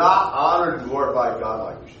we have not honored and glorified God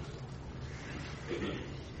like we should?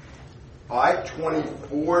 All right,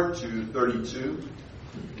 24 to 32.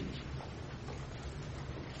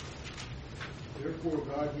 Therefore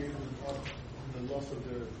God gave them up in the lust of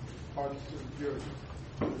their hearts and purity,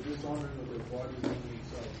 the dishonoring of their bodies unto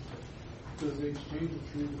themselves, because they exchanged the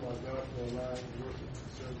truth about God for a lie and worship and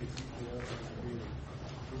serve the people of the Creator,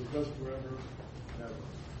 who is thus forever and ever.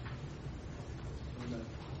 Amen.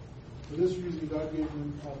 For this reason God gave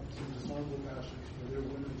them up to dishonorable passions, for their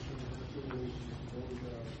women exchanged natural relations with those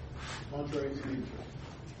that are contrary to nature.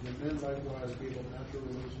 And the men likewise gave up natural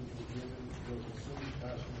relations with women for consuming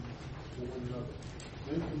passion for one another,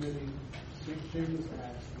 then committing six shameless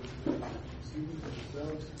acts which they receiving for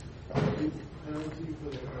themselves a penalty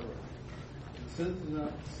for their error. And since they did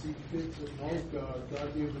not see fit to acknowledge God, God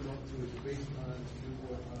gave them up to his base mind to do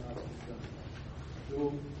what ought not to be done.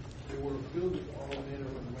 Though they were filled with all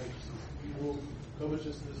manner of unrighteousness, evil,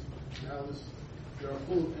 covetousness, malice, they are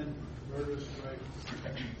full of murderous strife,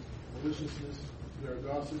 maliciousness, they are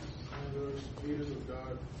gossips, slanderers, haters of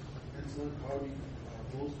God, insolent, haughty,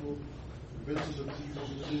 boastful, inventors of evil,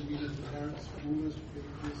 disobedient to parents, foolish,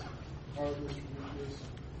 faithless, heartless, ruthless.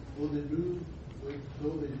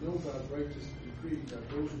 Though they know God's righteous decree that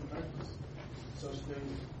those who practice such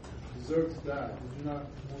things deserve to die, they do not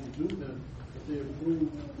only do them, but they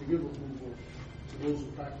give approval to those who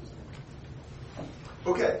practice them.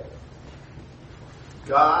 Okay.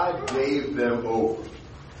 God gave them over.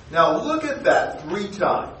 Now look at that 3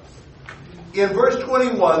 times. In verse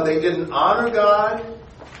 21, they didn't honor God.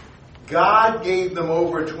 God gave them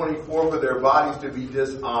over in 24 for their bodies to be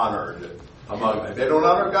dishonored among them. They don't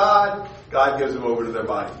honor God. God gives them over to their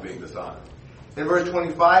bodies being dishonored. In verse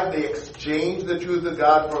 25, they exchange the truth of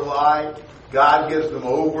God for a lie. God gives them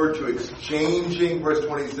over to exchanging, verse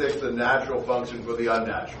 26, the natural function for the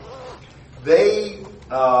unnatural. They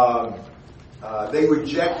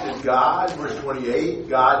rejected God, verse 28.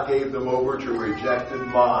 God gave them over to a rejected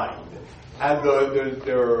mind. And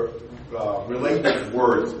there are related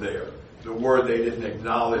words there. The word they didn't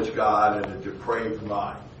acknowledge God and a depraved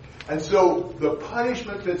mind. And so the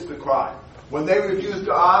punishment fits the crime. When they refused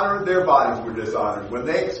to honor, their bodies were dishonored. When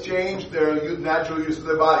they exchanged, their natural use of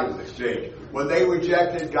their body was exchanged. When they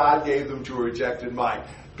rejected, God gave them to a rejected mind.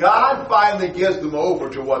 God finally gives them over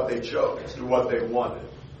to what they chose, to what they wanted.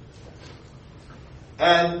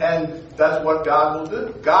 And that's what God will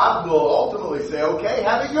do. God will ultimately say, okay,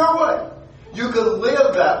 have it your way. You can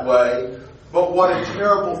live that way, but what a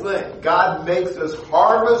terrible thing. God makes us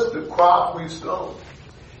harvest the crop we've sown.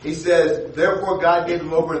 He says, therefore God gave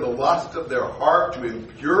them over in the lust of their heart to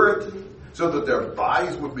impurity, so that their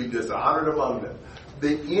bodies would be dishonored among them.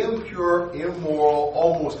 The impure, immoral,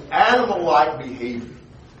 almost animal-like behavior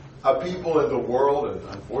of people in the world, and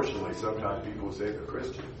unfortunately sometimes people who say they're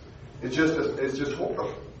Christians. It's just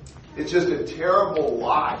horrible. It's just a terrible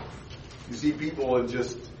life. You see people and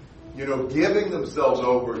just, giving themselves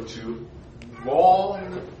over to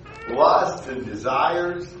wrong lusts and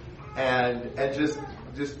desires, and just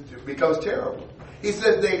it becomes terrible. He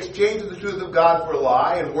said they exchanged the truth of God for a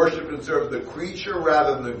lie and worshiped and served the creature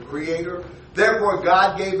rather than the Creator. Therefore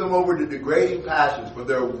God gave them over to degrading passions, for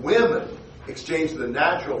their women exchanged the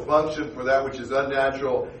natural function for that which is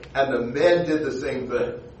unnatural, and the men did the same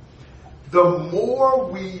thing. The more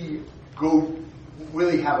we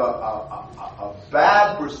really have a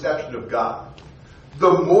bad perception of God,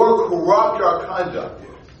 the more corrupt our conduct is.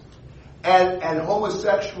 And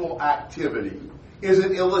homosexual activity is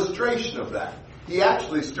an illustration of that. He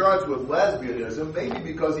actually starts with lesbianism, maybe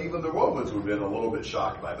because even the Romans would have been a little bit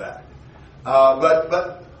shocked by that.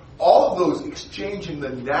 But all of those exchanging the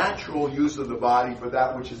natural use of the body for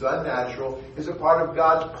that which is unnatural is a part of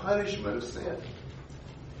God's punishment of sin.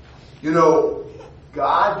 You know,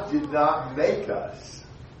 God did not make us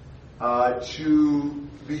to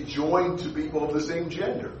be joined to people of the same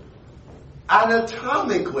gender.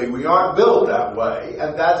 Anatomically, we aren't built that way,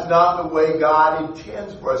 and that's not the way God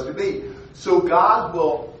intends for us to be. So God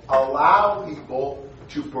will allow people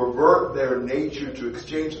to pervert their nature, to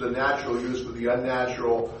exchange the natural use for the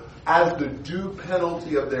unnatural, as the due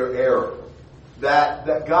penalty of their error.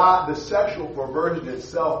 That God, the sexual perversion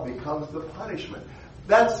itself, becomes the punishment.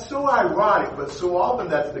 That's so ironic, but so often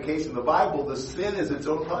that's the case in the Bible. The sin is its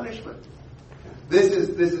own punishment. This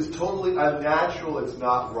is totally unnatural. It's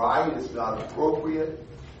not right. It's not appropriate.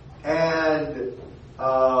 And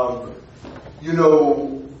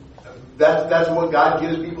that's what God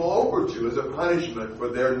gives people over to as a punishment for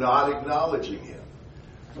their not acknowledging Him.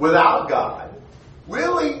 Without God,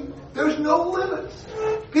 really, there's no limits.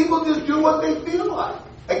 People just do what they feel like.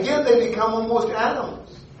 Again, they become almost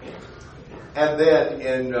animals. And then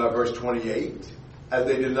in verse 28, as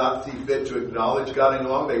they did not see fit to acknowledge God any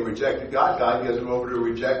longer, they rejected God. God gives them over to a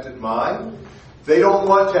rejected mind. They don't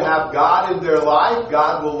want to have God in their life.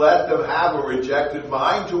 God will let them have a rejected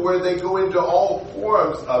mind to where they go into all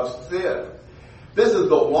forms of sin. This is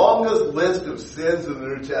the longest list of sins in the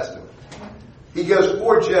New Testament. He gives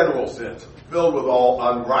 4 general sins, filled with all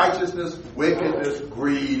unrighteousness, wickedness,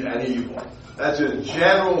 greed, and evil. That's just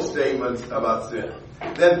general statements about sin.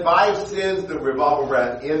 Then 5 sins that revolve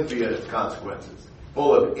around envy and its consequences,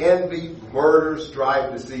 full of envy, murder,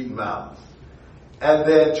 strife, deceit, and malice. And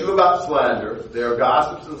then 2 about slander. They are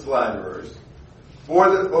gossips and slanderers. 4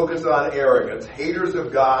 that focus on arrogance, haters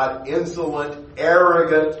of God, insolent,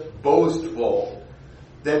 arrogant, boastful.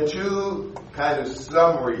 Then 2 kind of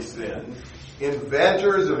summary sins,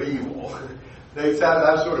 inventors of evil. They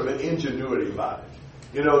have sort of an ingenuity about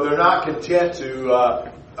it. You know, they're not content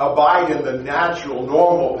to abide in the natural,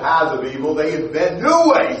 normal paths of evil. They invent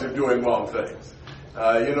new ways of doing wrong things.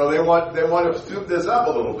 They want to soup this up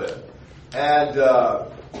a little bit.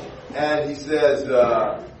 And he says,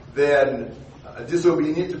 then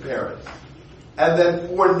disobedient to parents. And then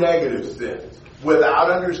 4 negative sins. Without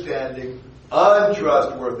understanding,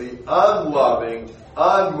 untrustworthy, unloving,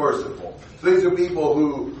 unmerciful. So these are people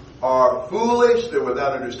who are foolish, they're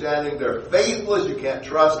without understanding, they're faithless, you can't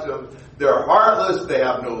trust them, they're heartless, they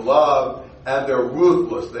have no love, and they're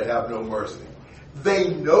ruthless, they have no mercy.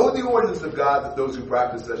 They know the ordinance of God that those who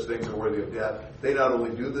practice such things are worthy of death. They not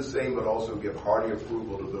only do the same, but also give hearty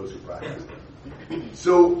approval to those who practice them.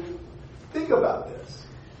 So, think about this.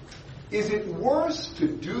 Is it worse to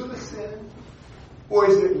do the sin, or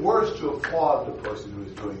is it worse to applaud the person who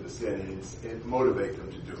is doing the sin and motivate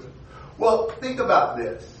them to do it? Well, think about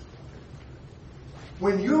this.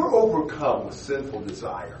 When you're overcome with sinful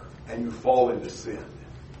desire and you fall into sin,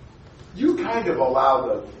 you kind of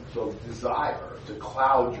allow the desire to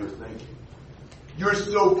cloud your thinking. You're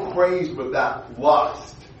so crazed with that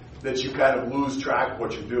lust that you kind of lose track of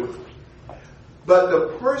what you're doing. But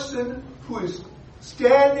the person who is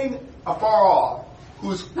standing afar off,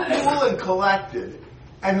 who's cool and collected,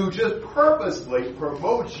 and who just purposely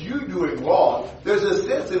promotes you doing wrong, there's a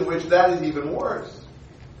sense in which that is even worse.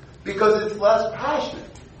 Because it's less passionate.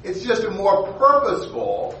 It's just a more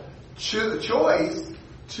purposeful choice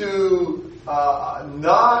to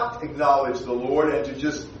not acknowledge the Lord and to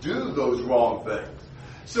just do those wrong things.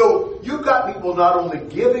 So you've got people not only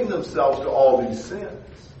giving themselves to all these sins,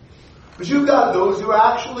 but you've got those who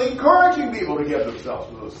are actually encouraging people to give themselves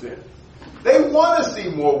to those sins. They want to see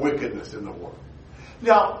more wickedness in the world.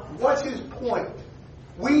 Now, what's his point?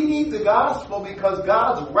 We need the gospel because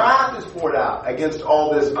God's wrath is poured out against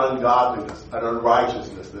all this ungodliness and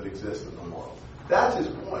unrighteousness that exists in the world. That's his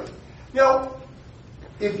point. Now,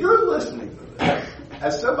 if you're listening to this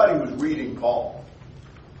as somebody who's reading Paul,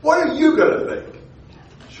 what are you going to think?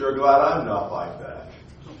 Sure glad I'm not like that.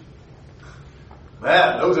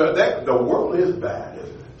 Man, the world is bad,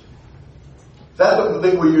 isn't it? That's the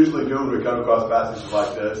thing we usually do when we come across passages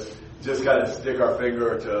like this. Just kind of stick our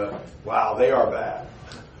finger to, wow, they are bad.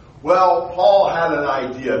 Well, Paul had an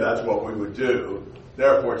idea that's what we would do.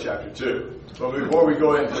 Therefore, chapter 2. So before we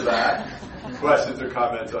go into that, questions or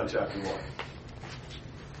comments on chapter 1?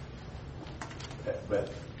 Okay, Ben.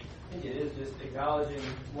 I think it is just acknowledging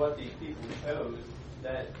what these people chose,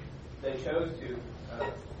 that they chose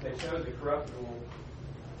the corruptible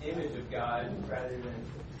image of God rather than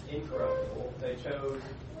incorruptible. They chose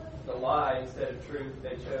the lie instead of truth.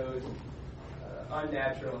 They chose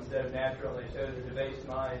unnatural instead of natural. They chose a debased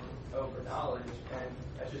mind over knowledge, and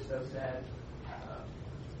that's just so sad.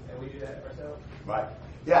 And we do that ourselves. Right.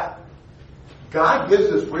 Yeah. God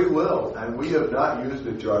gives us free will, and we have not used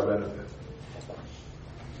it to our benefit.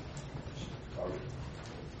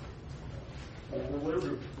 Well, we're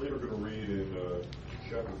later going to read in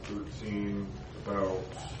chapter 13 about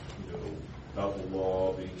about the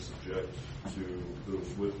law being subject to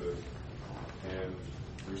those with it, and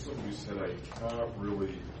there's something we said I cannot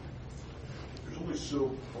really. There's only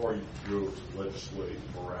so far you can go to legislate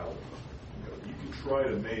morality. You can try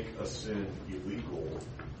to make a sin illegal,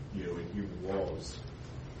 in human laws.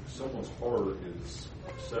 If someone's heart is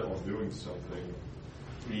set on doing something,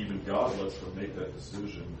 even God lets them make that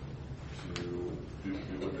decision to do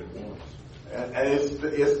what they want. And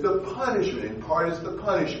it's the punishment. In part, it's the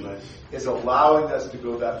punishment. It's allowing us to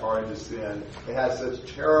go that far into sin. It has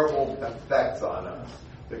such terrible effects on us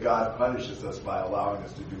that God punishes us by allowing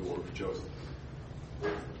us to do what we've chosen.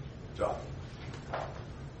 John.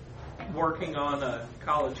 Working on a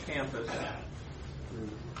college campus,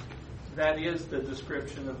 that is the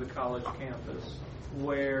description of the college campus,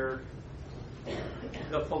 where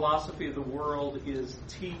the philosophy of the world is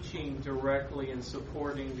teaching directly and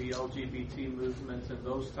supporting the LGBT movement and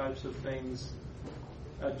those types of things.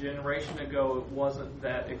 A generation ago, it wasn't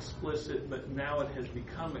that explicit, but now it has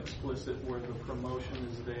become explicit, where the promotion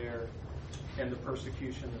is there and the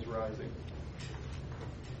persecution is rising.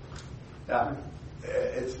 Yeah,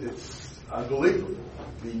 it's unbelievable.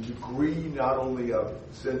 The degree not only of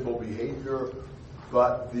sinful behavior,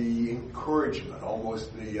 but the encouragement,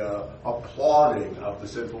 almost the applauding of the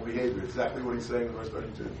sinful behavior. Exactly what he's saying in verse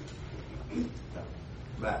 32. Yeah.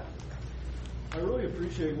 Matt. I really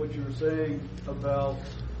appreciate what you were saying about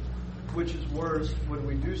which is worse, when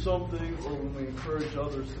we do something or when we encourage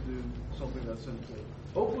others to do something that's sinful.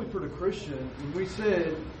 Hopefully for the Christian, when we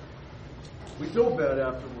sin, we feel bad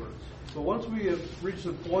afterwards. But once we have reached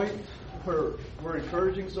a point where we're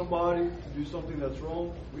encouraging somebody to do something that's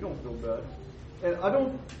wrong, we don't feel bad. And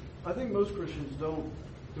I think most Christians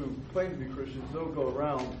who claim to be Christians, don't go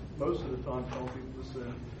around most of the time telling people to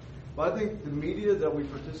sin. But I think the media that we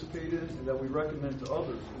participate in and that we recommend to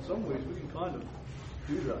others, in some ways we can kind of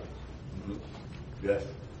do that. Mm-hmm. Yes,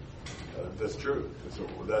 that's true.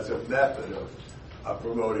 That's a method of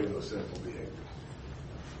promoting those sinful behaviors.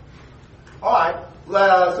 All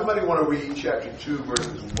right, somebody want to read chapter 2,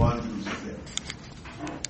 verses 1 through 6.